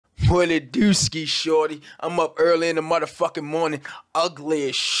Willie Dooski, shorty. I'm up early in the motherfucking morning, ugly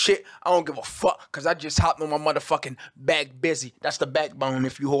as shit. I don't give a fuck, cause I just hopped on my motherfucking back busy. That's the backbone,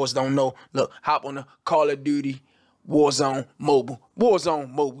 if you whores don't know. Look, hop on the Call of Duty Warzone mobile.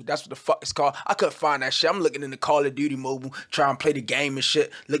 Warzone mobile, that's what the fuck it's called. I couldn't find that shit. I'm looking in the Call of Duty mobile, trying to play the game and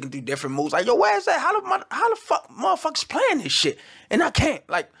shit, looking through different moves. Like, yo, where's that? How the fuck motherfuckers playing this shit? And I can't,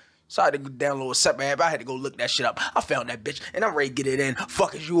 like, so I had to download a separate app. I had to go look that shit up. I found that bitch, and I'm ready to get it in.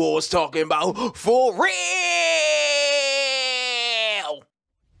 Fuck is you always talking about? For real!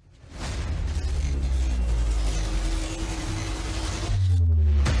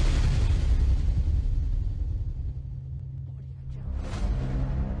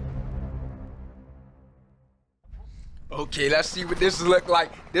 Okay, let's see what this look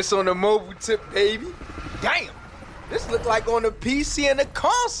like. This on the mobile tip, baby. Damn. This look like on the PC and the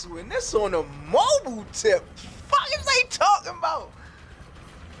console, and this on the mobile tip. Fuck is they talking about?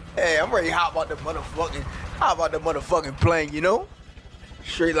 Hey, I'm ready to hop out the motherfucking plane, you know?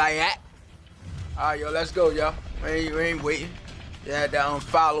 Straight like that. Alright, yo, let's go, yo. We ain't waiting. Yeah, down,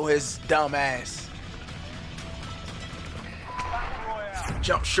 follow his dumb ass.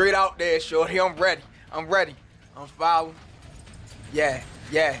 Jump straight out there, shorty. I'm ready. I'm following. Yeah,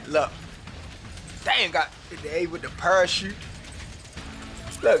 look. Damn, got the A with the parachute.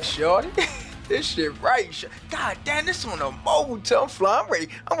 Look, shorty. This shit right. God damn, this on a mobile tail fly.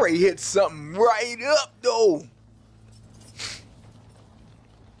 I'm ready to hit something right up, though.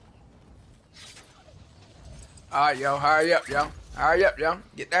 Alright, yo, hurry up, yo.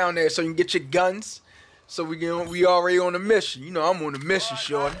 Get down there so you can get your guns. So we already on a mission. You know I'm on a mission,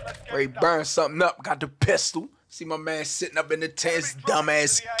 shorty. Ready to burn something up. Got the pistol. See my man sitting up in the tent, his dumb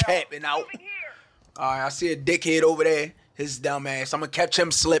ass camping out. Alright, I see a dickhead over there. His dumb ass. I'm gonna catch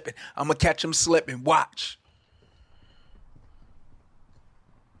him slipping. Watch.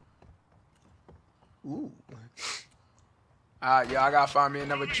 Ooh. Alright, yo, I gotta find me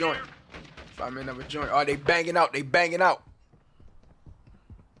another joint. Oh, they banging out.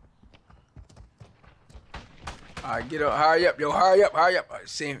 Alright, get up. Hurry up, yo. Hurry up. Right,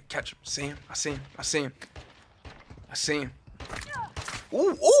 see him. Catch him. I see him.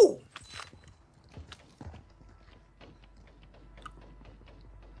 Ooh.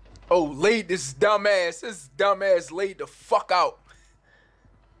 Oh, laid this dumbass laid the fuck out.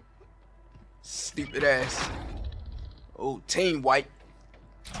 Stupid ass. Oh, team white.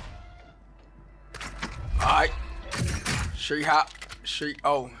 Alright.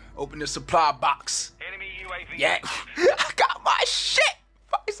 Open the supply box. Enemy UAV. Yeah. I got my shit.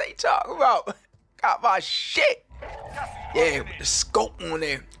 Fuck is they talking about? Got my shit. Yeah, with the scope on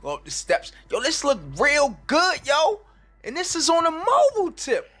there. Go up the steps. Yo, this look real good, yo. And this is on a mobile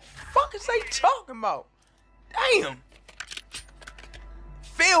tip. Fuck is they talking about? Damn.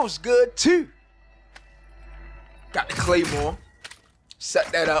 Feels good too. Got the claymore.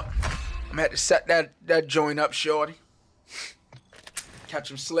 Set that up. I'm gonna have to set that joint up, shorty.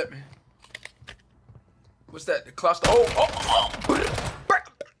 Catch him slipping. What's that? The cluster. Oh.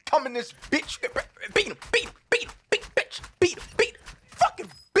 Come in this bitch. Beat him.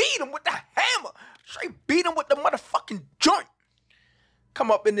 Fucking beat him with the hammer. Straight beat him with the motherfucking joint. Come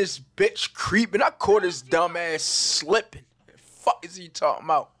up in this bitch creeping. I caught his dumb ass slipping. The fuck is he talking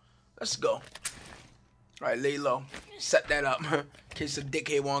about? Let's go. All right, lay low. Set that up. In case the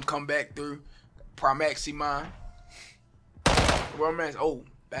dickhead wanna come back through. Primaxi mine. Romance. Oh,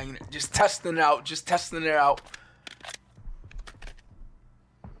 banging it. Just testing it out.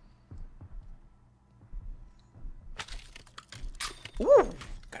 Ooh,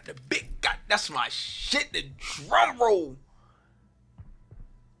 that's my shit, the drum roll.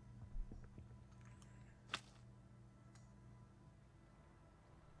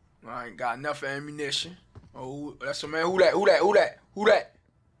 I ain't got enough ammunition. Oh, that's a man. Who that?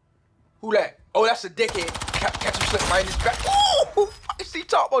 Oh, that's a dickhead. Catch him slip right in his back. Ooh, fuck is he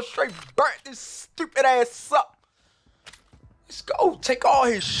talking about? Straight burnt this stupid ass up. Let's go. Take all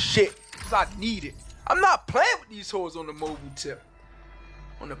his shit, cause I need it. I'm not playing with these hoes on the mobile tip.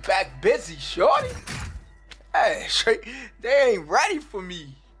 On the back busy, shorty. Hey, straight, they ain't ready for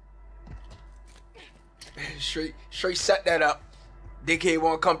me. Straight set that up. Dickhead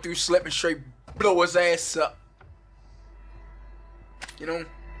wanna come through slipping, straight blow his ass up. You know?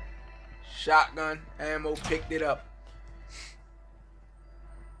 Shotgun, ammo, picked it up.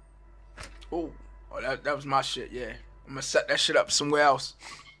 Oh, that was my shit, yeah. I'm gonna set that shit up somewhere else.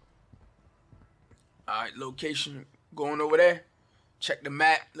 Alright, location, going over there. Check the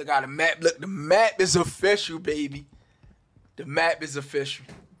map. Look how the map look. The map is official, baby. The map is official.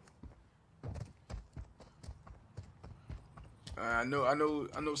 I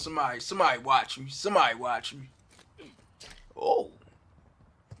know somebody watch me. Somebody watch me. Oh.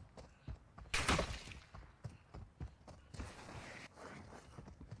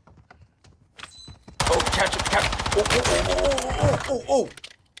 Oh, catch him, catch him. Oh.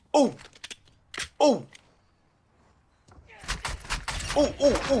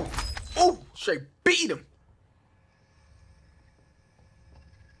 Oh. Straight beat him.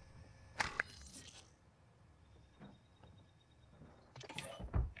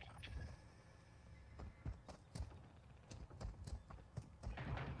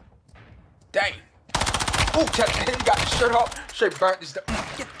 Dang. Oh, he got the shirt off. Straight burnt this.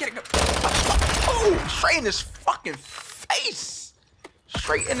 Get it. Oh, straight in his fucking face.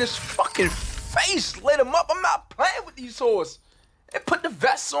 Straight in his fucking face. Lit him up. I'm not playing with these whores. And put the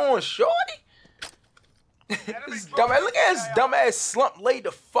vest on, shorty. This dumbass. Look at his dumbass slump laid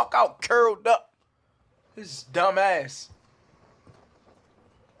the fuck out, curled up. His dumbass.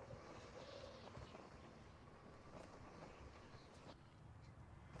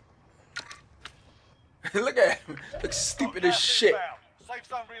 Look at him. Look stupid as shit. Safe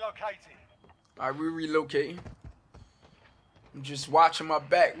zone relocating. Alright, we relocating. I'm just watching my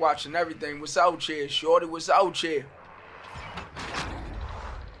back, watching everything. What's out here, shorty? What's out here?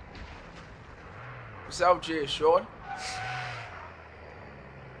 What's out here, shorty?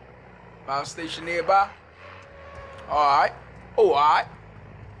 Fire station nearby? Alright. Oh, alright.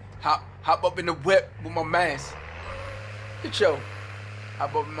 Hop up in the whip with my mask. Get yo.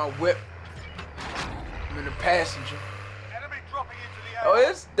 Hop up in my whip. I'm in the passenger. Enemy dropping into the Oh, area.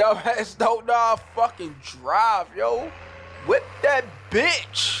 this dumbass don't know how to fucking drive, yo. Whip that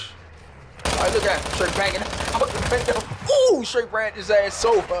bitch. Alright, look at him. Straight banging out the window. Ooh, straight ran his ass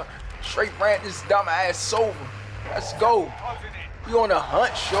over. Straight ran this dumb ass over. Let's go. You on a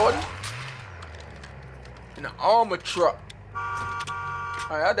hunt, shorty? In an armor truck.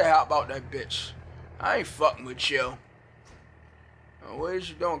 Alright, I had to help out that bitch. I ain't fucking with you. Oh, what is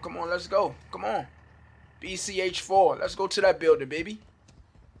you doing? Come on, let's go. Come on. BCH4. Let's go to that building, baby.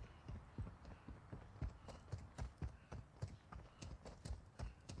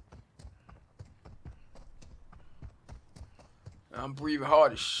 I'm breathing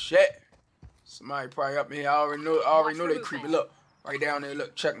hard as shit. Somebody probably up in here. I already know they creepy. Look, right down there.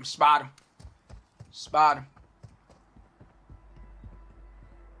 Look, check them. Spot him. Spot him.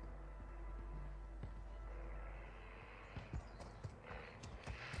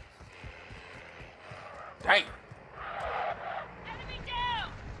 Dang. Enemy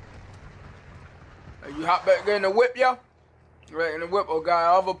down. Hey, you hop back in the whip, yo? Right in the whip. Oh,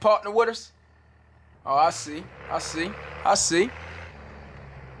 got other partner with us? Oh, I see.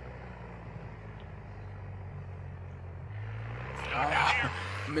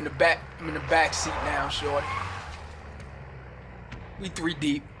 I'm in the back seat now, shorty. We 3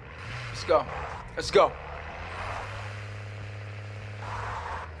 deep. Let's go. Let's go.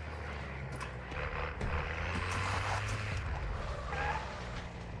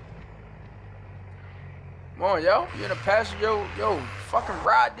 Come on, yo. You in a passenger, yo, fucking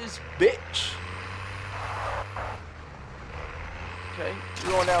ride this bitch. Okay,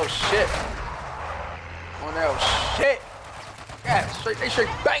 you on that shit. On that shit. Yeah, they straight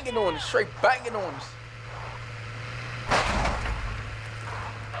banging on us. Straight banging on us.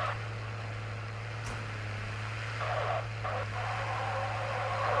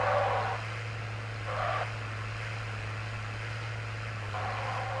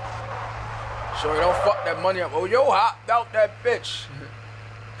 Sure, don't fuck that money up. Oh, yo, hopped out that bitch.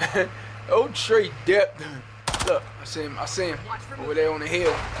 Oh, Trey dipped. Look, I see him. Over there on the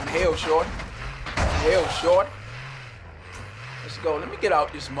hill, shorty. Let's go. Let me get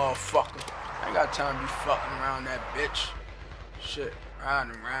out this motherfucker. I ain't got time to be fucking around that bitch. Shit,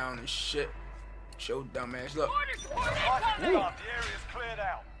 riding around and shit. Show dumb ass. Look. The area's cleared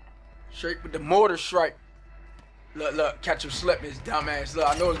out. Straight with the mortar strike. Look, catch him slipping his dumb ass. Look,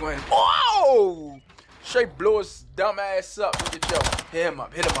 I know it's going to. Oh! Straight blew his dumb ass up. Look at yo. Hit him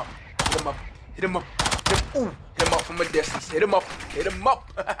up. Ooh, hit him up from a distance. Hit him up. Hit him up,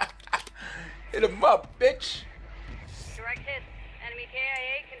 bitch. Direct hit. Enemy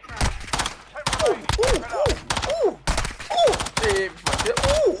KIA confirmed. Ooh.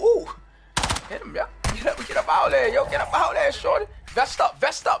 Hit him, yo. Get up out there, yo. Get up out there, shorty. Vest up.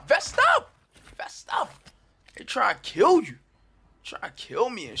 They try to kill you. Try to kill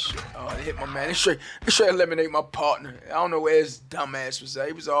me and shit. Oh, they hit my man. They straight eliminate my partner. I don't know where his dumb ass was at.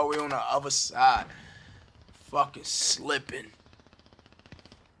 He was all the way on the other side. Fucking slipping.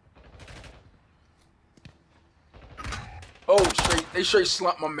 Oh, they straight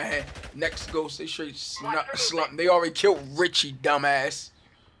slumped my man. Next ghost, they straight slumped. They already killed Richie, dumbass.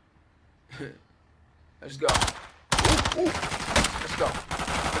 Let's go. Ooh, ooh. Let's go.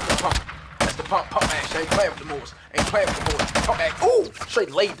 That's the pump. Pump action. Ain't playing with the Moors. Pump action. Ooh,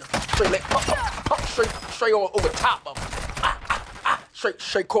 straight laid them. Straight laid. Pump straight over top of them.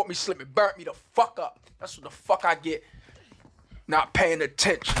 Straight caught me slipping. Burnt me the fuck up. That's what the fuck I get. Not paying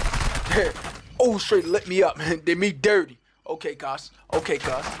attention. Oh, straight lit me up. Did me dirty. Okay, cuz.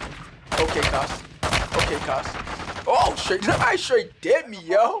 Oh, straight did me,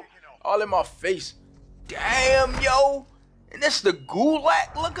 yo. All in my face. Damn, yo. And this the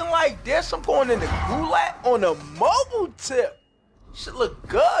gulag looking like this. I'm going in the gulag on a mobile tip. Shit look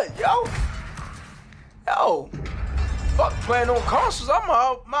good, yo. Yo. Fuck playing on consoles. I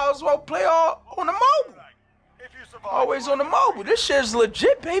might as well play on the mobile. Always on the mobile. This shit's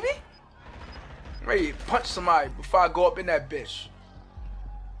legit, baby. I'm ready to punch somebody before I go up in that bitch.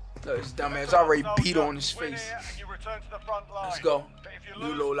 Look, this dumbass already beat on his face. Let's go.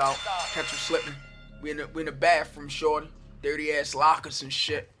 New load out. Catch him slipping. We in the bathroom, shorty. Dirty ass lockers and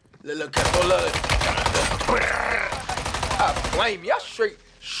shit. Look. I blame you. I straight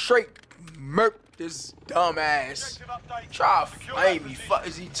murked this dumbass. Try to flame me. Fuck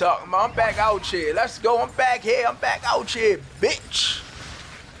is he talking about? I'm back out here. Let's go. I'm back here. I'm back out here, bitch.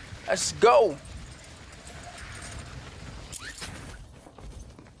 Let's go.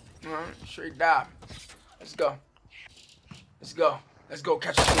 Alright, straight dive. Let's go. Let's go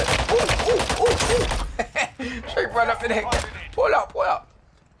catch a slip. Ooh. Straight run up in there. Pull out.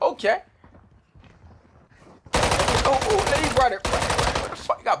 Okay. Oh, let me run it. What the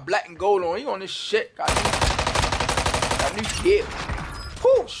fuck? You got black and gold on. You on this shit. Got new gear.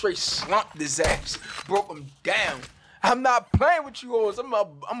 Whoo, straight slumped his ass. Broke him down. I'm not playing with you hoes. I'm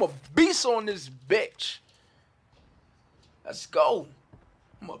a beast on this bitch. Let's go.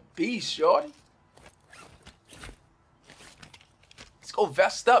 I'm a beast, shorty. Let's go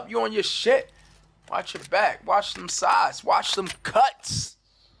vest up. You on your shit. Watch your back. Watch them sides. Watch them cuts.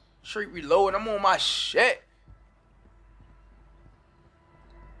 Straight reload. I'm on my shit.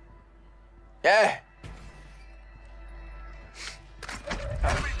 Yeah.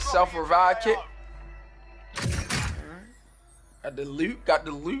 Self-revive kit. Got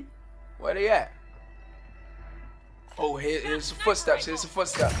the loot. Where they at? Oh, here's the footsteps.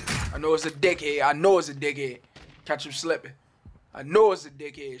 I know it's a dickhead. Catch him slipping. I know it's a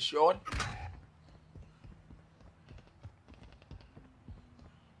dickhead, short.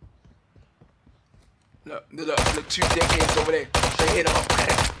 Look, two dickheads over there. Straight hit him up.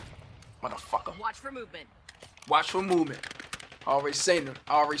 Motherfucker. Watch for movement. I already seen them.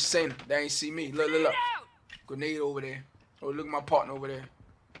 They ain't see me. Look. Grenade over there. Oh, look at my partner over there.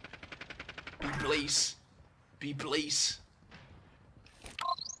 Be police.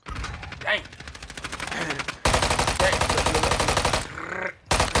 Dang.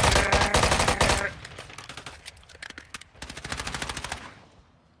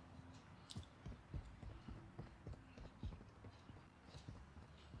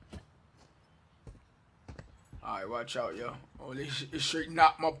 Alright, watch out, yo. Oh, this straight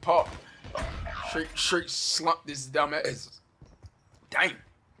knocked my paw. Straight slumped this dumbass. Dang.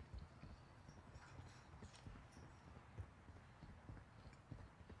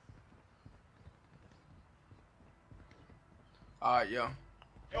 Alright, yo.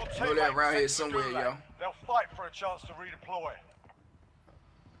 Know that around here somewhere, yo. They'll fight for a chance to redeploy.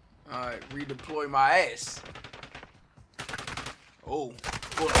 Alright, redeploy my ass. Oh,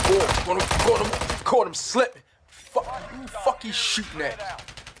 caught him slipping. Fuck he shooting at?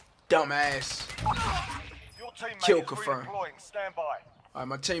 Dumbass. Kill confirmed. Stand by. Alright,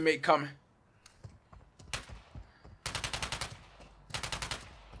 my teammate coming.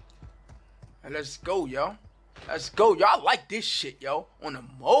 Hey, let's go, yo. I like this shit, yo. On the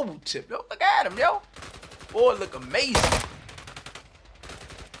mobile tip, yo. Look at him, yo. Boy, look amazing.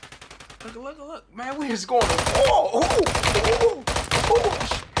 Look. Man, we just going to war. Ooh.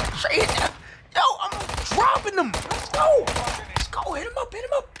 Straight down. Yo, I'm dropping them. Let's go. Hit him up.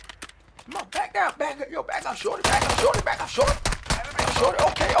 Come on, back down. Yo, back up, shorty.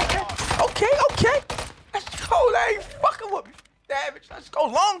 Okay. Let's go. They ain't fucking with me. Damage. Let's go.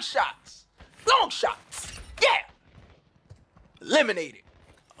 Long shots. Yeah. Eliminated.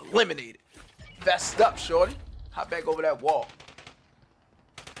 Vest up, shorty. Hop back over that wall.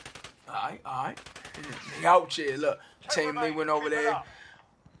 Alright. They out here, look. Team, they went over there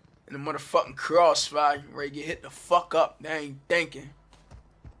in the motherfucking crossfire. Ready to get hit the fuck up. They ain't thinking.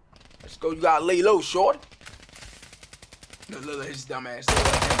 Let's go. You gotta lay low, shorty. Look at his dumb ass.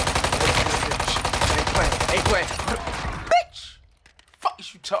 Ain't playing.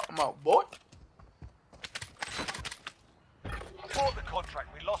 is you talking about, boy? Abort the contract.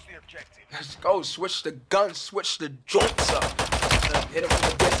 We lost the objective. Let's go. Switch the gun. Switch the joints up. Hit him from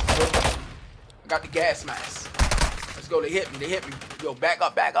the distance, bro. I got the gas mask. Let's go. They hit me. They hit me. Yo, back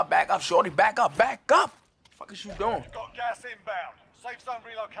up, back up, back up, shorty. Back up, back up. The fuck is you doing? We've got gas inbound. Safe zone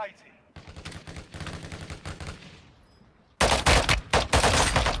relocated.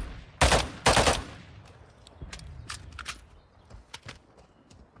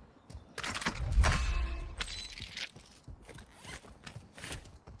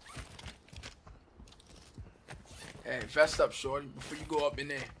 Hey, vest up, shorty, before you go up in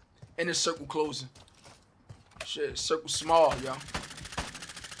there. And the circle closing. Shit, circle small, yo.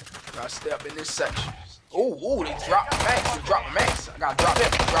 Gotta stay up in this section. Ooh, they dropped the max. They dropped the max. I gotta drop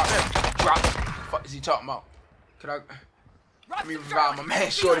him. Drop him. Drop him. What the fuck is he talking about? Can I... Let me revive my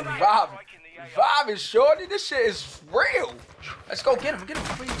man, shorty. Revive him. Revive him, shorty. This shit is real. Let's go get him. Get him,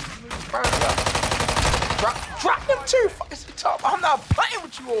 please. Burn it up. Drop him too. Fuck is he talking about? I'm not playing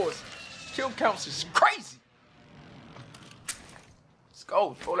with you boys. Kill counts is crazy. Let's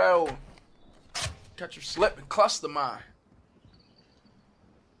go. Throw that over. Catch your slip and cluster mine.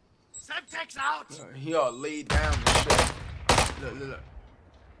 Semtex out. He all laid down and shit. Look.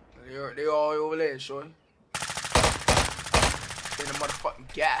 They all over there, shorty. In the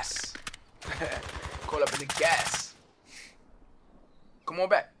motherfucking gas. Caught up in the gas. Come on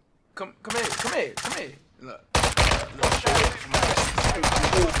back. Come here. Look,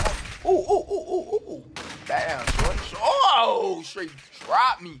 Ooh. Damn, shorty. Oh, straight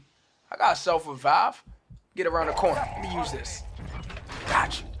drop me. I got self-revive. Get around the corner. Let me use this.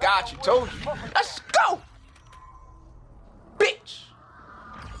 Got you. Told you. Let's go. Bitch.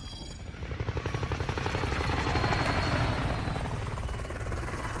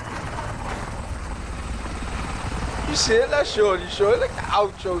 You see it? That's shorty. Look at the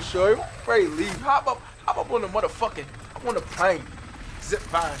outro, shorty. Ready to leave. Hop up on the motherfucking, up on the plane. Zip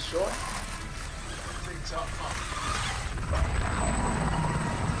vine, shorty.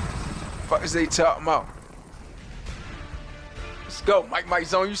 Fuck is they talking about? Let's go. Mike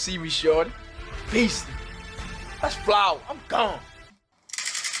Zone, you see me, shorty. Beastie. Let's fly. I'm gone.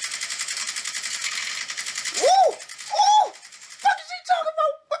 Woo! Fuck is he talking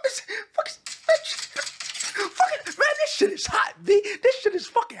about? Man, this shit is hot, B. This shit is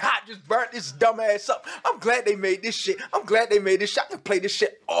fucking hot. Just burnt this dumb ass up. I'm glad they made this shit. I can play this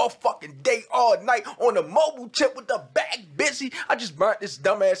shit all fucking day, all night on the mobile chip with the back busy. I just burnt this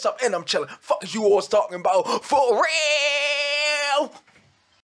dumb ass up and I'm chilling. Fuck is you all talking about? For real.